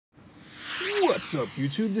What's up,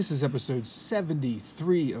 YouTube? This is episode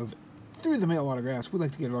 73 of Through the Mail Autographs. We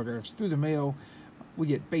like to get autographs through the mail. We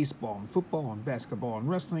get baseball and football and basketball and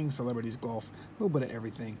wrestling, celebrities, golf, a little bit of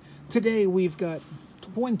everything. Today we've got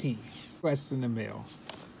 20 requests in the mail.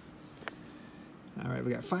 All right,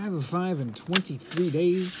 we got 5 of 5 in 23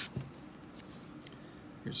 days.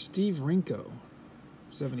 Here's Steve Rinko,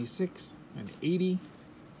 76 and 80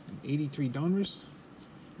 and 83 Donruss,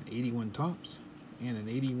 and 81 Topps, and an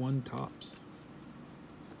 81 Topps.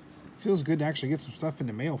 Feels good to actually get some stuff in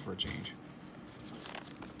the mail for a change.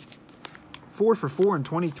 4 for 4 in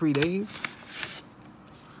 23 days.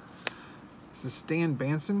 This is Stan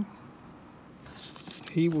Banson.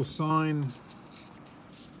 He will sign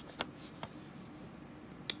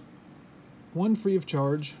 1 free of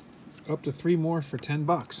charge, up to 3 more for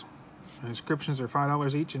 $10. Inscriptions are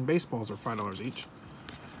 $5 each, and baseballs are $5 each.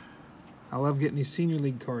 I love getting these senior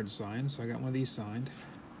league cards signed, so I got one of these signed.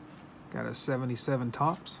 Got a 77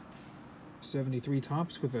 Topps. 73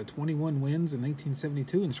 Topps with a 21 wins in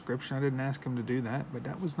 1972 inscription. I didn't ask him to do that, but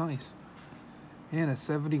that was nice. And a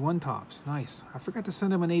 71 Topps. Nice. I forgot to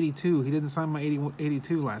send him an 82. He didn't sign my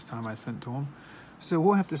 82 last time I sent to him. So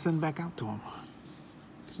we'll have to send back out to him,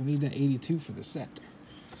 because I need that 82 for the set.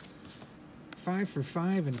 5 for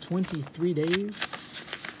 5 in 23 days.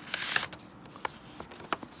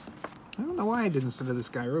 I don't know why I didn't send to this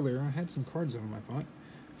guy earlier. I had some cards of him, I thought.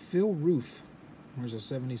 Phil Roof. There's a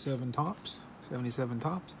 77 Topps, 77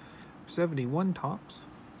 Topps, 71 Topps,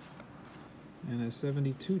 and a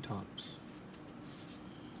 72 Topps.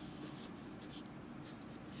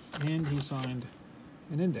 And he signed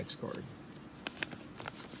an index card.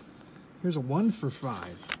 Here's a 1 for 5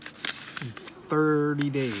 in 30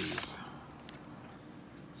 days.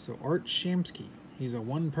 So Art Shamsky, he's a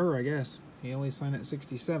 1 per, I guess. He only signed at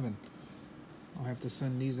 67. I'll have to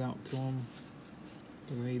send these out to him,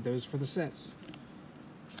 because I need those for the sets.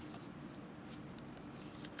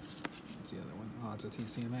 The other one. Oh, it's a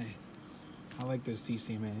TCMA. I like those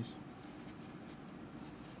TCMAs.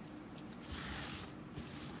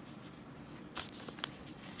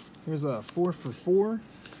 Here's a 4 for 4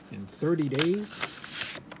 in 30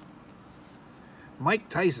 days. Mike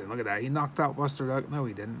Tyson, look at that. He knocked out Buster Douglas. No,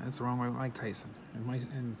 he didn't. That's the wrong way. Mike Tyson.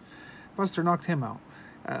 And Buster knocked him out.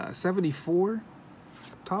 74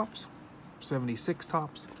 Topps, 76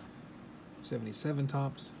 Topps, 77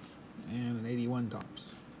 Topps, and an 81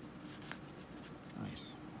 Topps.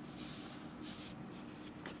 Nice.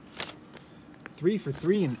 3 for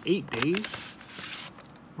 3 in 8 days.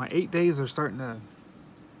 My 8 days are starting to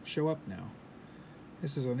show up now.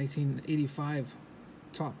 This is an 1885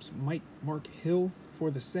 Topps Mark Hill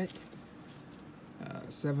for the set.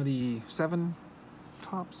 77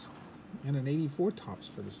 Topps and an 84 Topps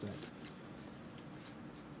for the set.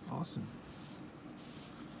 Awesome.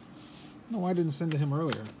 I don't know why I didn't send to him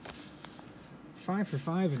earlier. 5 for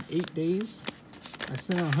 5 in 8 days. I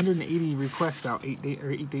sent out 180 requests out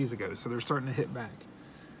 8 days ago, so they're starting to hit back.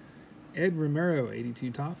 Ed Romero,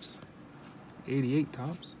 82 Topps, 88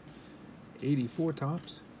 Topps, 84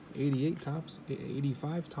 Topps, 88 Topps,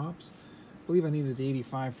 85 Topps. I believe I needed the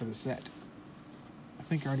 85 for the set. I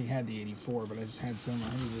think I already had the 84, but I just had some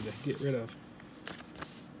I needed to get rid of.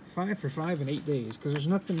 5 for 5 in 8 days, because there's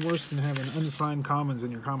nothing worse than having unsigned commons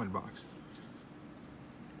in your comment box.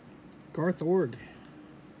 Garth Org,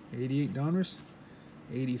 88 Donruss,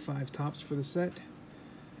 85 Topps for the set.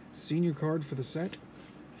 Senior card for the set.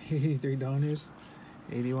 83 Donruss,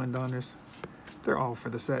 81 Donruss. They're all for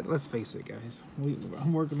the set. Let's face it, guys.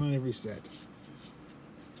 I'm working on every set.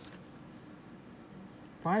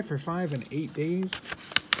 5 for 5 in 8 days.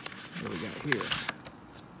 What do we got here?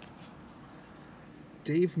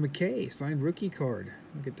 Dave McKay, signed rookie card.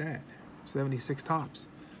 Look at that. 76 Topps.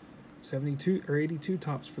 72 or 82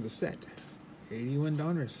 Topps for the set. 81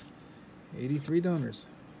 Donruss. 83 Donruss.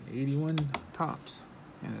 81 Topps.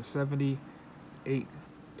 And a 78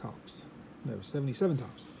 Topps. No, 77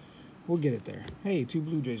 Topps. We'll get it there. Hey, 2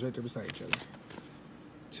 Blue Jays right there beside each other.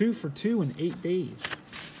 2 for 2 in 8 days.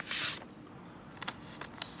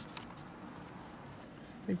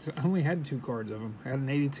 I only had 2 cards of them. I had an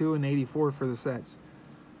 82 and 84 for the sets.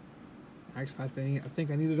 Actually, I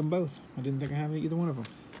think I needed them both. I didn't think I had either one of them.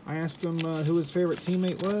 I asked him who his favorite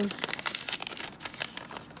teammate was,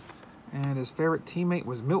 and his favorite teammate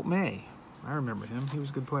was Milt May. I remember him. He was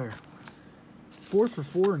a good player. 4 for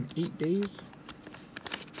 4 in 8 days.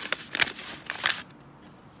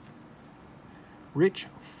 Rich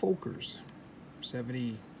Folkers,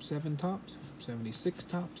 77 Topps, 76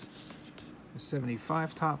 Topps, a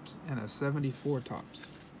 75 Topps, and a 74 Topps.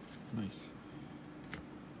 Nice.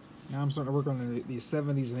 Now I'm starting to work on these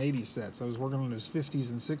 70s and 80s sets. I was working on those 50s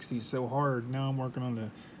and 60s so hard. Now I'm working on the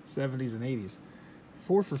 70s and 80s.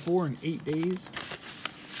 4 for 4 in 8 days.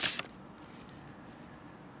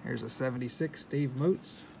 Here's a 76 Dave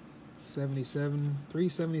Moats. 77,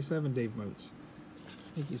 377 Dave Moats.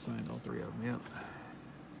 I think he signed all 3 of them, yep.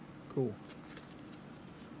 Cool.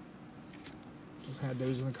 Just had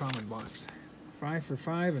those in the comment box. 5 for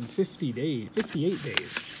 5 in 50 days, 58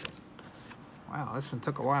 days. Wow, this one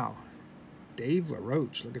took a while. Dave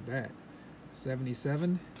LaRoche, look at that.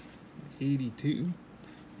 77, 82,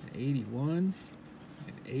 81,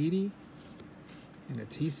 and 80, and a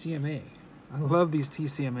TCMA. I love these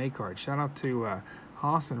TCMA cards. Shout out to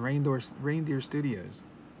Haas and Reindeer Studios.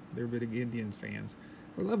 They're big Indians fans.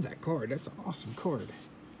 I love that card. That's an awesome card.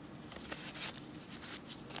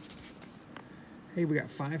 Hey, we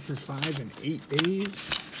got 5 for 5 in 8 days.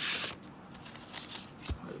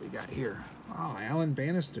 What do we got here? Oh, Alan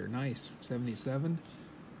Bannister, nice. 77.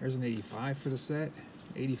 There's an 85 for the set.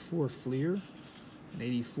 84 Fleer. An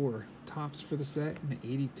 84 tops for the set. And an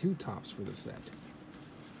 82 tops for the set.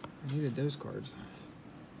 I needed those cards.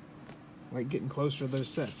 I like getting closer to those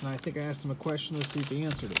sets. And I think I asked him a question. Let's see if he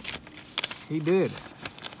answered it. He did.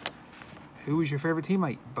 Who was your favorite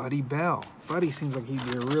teammate? Buddy Bell. Buddy seems like he'd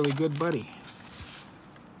be a really good buddy.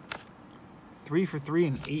 3 for 3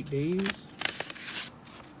 in 8 days.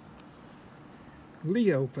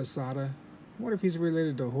 Leo Posada. I wonder if he's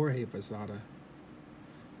related to Jorge Posada.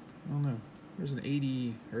 I don't know. There's an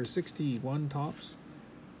 80 or 61 tops,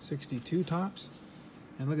 62 tops.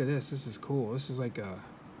 And look at this. This is cool. This is like a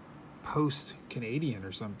post-Canadian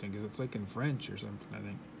or something because it's like in French or something, I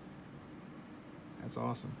think. That's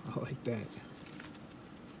awesome. I like that.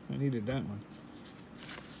 I needed that one.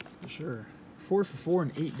 For sure. 4 for 4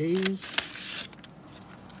 in 8 days.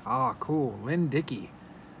 Ah, cool. Lynn Dickey.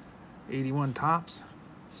 81 tops.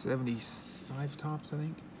 75 tops, I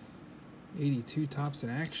think. 82 tops in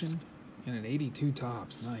action. And an 82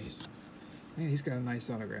 tops. Nice. Man, he's got a nice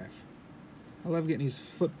autograph. I love getting these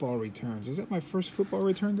football returns. Is that my first football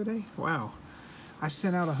return today? Wow. I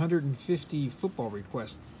sent out 150 football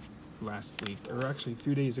requests last week, or actually a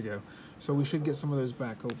few days ago. So we should get some of those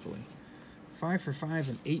back, hopefully. 5 for 5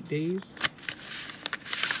 in 8 days.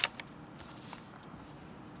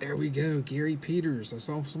 There we go, Gary Peters. I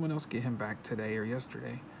saw someone else get him back today or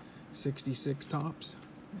yesterday. 66 tops,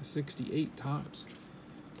 68 tops.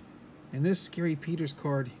 And this Gary Peters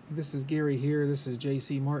card, this is Gary here, this is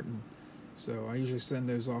JC Martin. So I usually send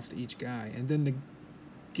those off to each guy. And then the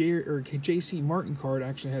JC Martin card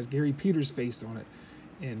actually has Gary Peters' face on it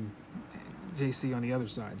and JC on the other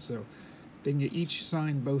side. So they can get each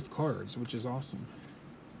sign both cards, which is awesome.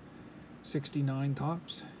 69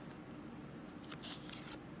 tops.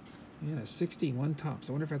 Yeah, 61 tops.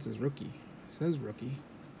 I wonder if that's his rookie. It says rookie.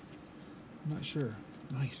 I'm not sure.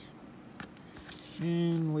 Nice.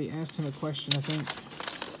 And we asked him a question, I think.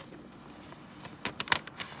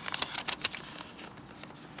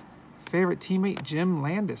 Favorite teammate, Jim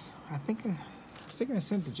Landis. I was thinking I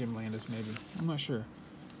sent to Jim Landis, maybe. I'm not sure.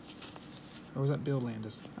 Or was that Bill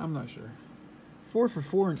Landis? I'm not sure. 4 for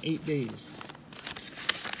 4 in 8 days.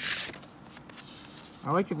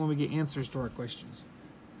 I like it when we get answers to our questions.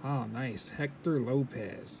 Oh, nice. Hector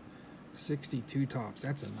Lopez. 62 tops.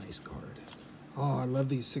 That's a nice card. Oh, I love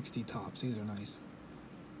these 60 tops. These are nice.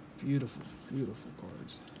 Beautiful, beautiful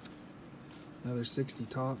cards. Another 60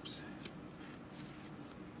 tops.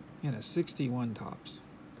 And a 61 tops.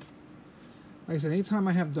 Like I said, anytime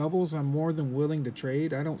I have doubles, I'm more than willing to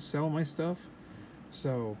trade. I don't sell my stuff.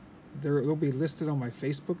 So they'll be listed on my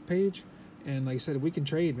Facebook page. And like I said, we can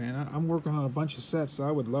trade, man. I'm working on a bunch of sets, so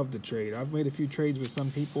I would love to trade. I've made a few trades with some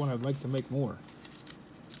people, and I'd like to make more.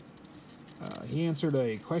 He answered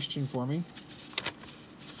a question for me.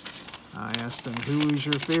 I asked him, who is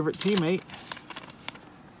your favorite teammate?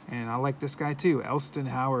 And I like this guy, too, Elston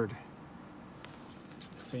Howard.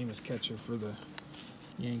 Famous catcher for the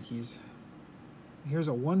Yankees. Here's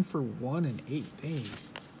a 1 for 1 in 8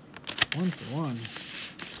 days. 1 for 1.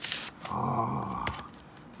 Ah. Oh.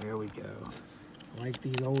 There we go. I like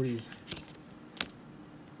these oldies. I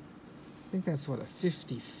think that's what, a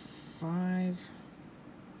 55?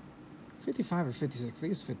 55 or 56? I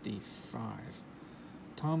think it's 55.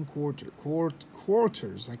 Tom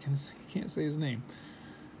Quarters. I can't say his name.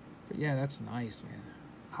 But yeah, that's nice, man.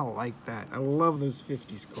 I like that. I love those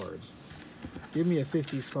 50s cards. Give me a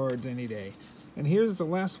 50s card any day. And here's the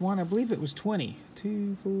last one. I believe it was 20.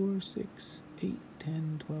 2, 4, 6, 8,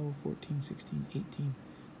 10, 12, 14, 16, 18.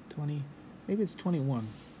 20, maybe it's 21.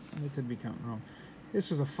 I could be counting wrong. This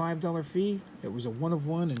was a $5 fee. It was a 1 of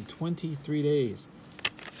 1 in 23 days.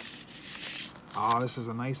 Oh, this is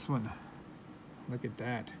a nice one. Look at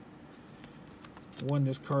that. Won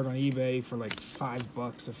this card on eBay for like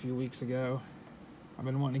 $5 a few weeks ago. I've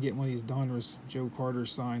been wanting to get one of these Donruss Joe Carter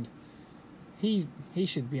signed. He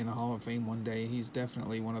should be in the Hall of Fame one day. He's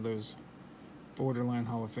definitely one of those borderline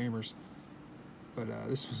Hall of Famers. But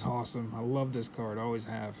this was awesome. I love this card. I always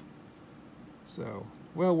have. So,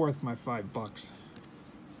 well worth my $5.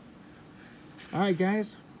 Alright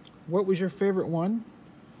guys, what was your favorite one?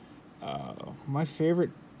 My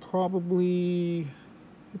favorite probably,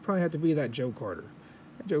 it probably had to be that Joe Carter.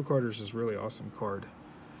 That Joe Carter's is a really awesome card.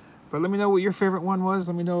 But let me know what your favorite one was.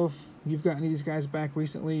 Let me know if you've got any of these guys back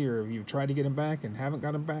recently, or if you've tried to get them back and haven't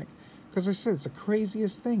got them back. Because I said, it's the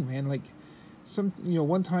craziest thing, man. Like,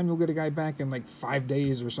 one time you'll get a guy back in like 5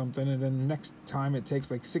 days or something, and then the next time it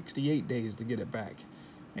takes like 68 days to get it back.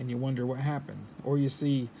 And you wonder what happened. Or you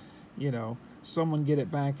see, someone get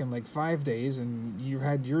it back in like 5 days, and you've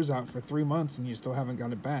had yours out for 3 months and you still haven't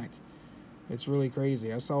got it back. It's really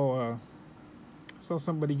crazy. I saw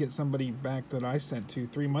somebody get somebody back that I sent to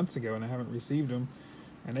 3 months ago, and I haven't received them,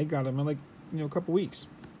 and they got them in like a couple weeks.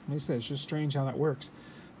 Like I said, it's just strange how that works.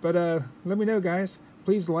 But let me know, guys.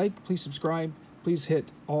 Please like, please subscribe, please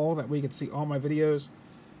hit all, that way you can see all my videos.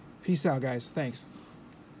 Peace out, guys. Thanks.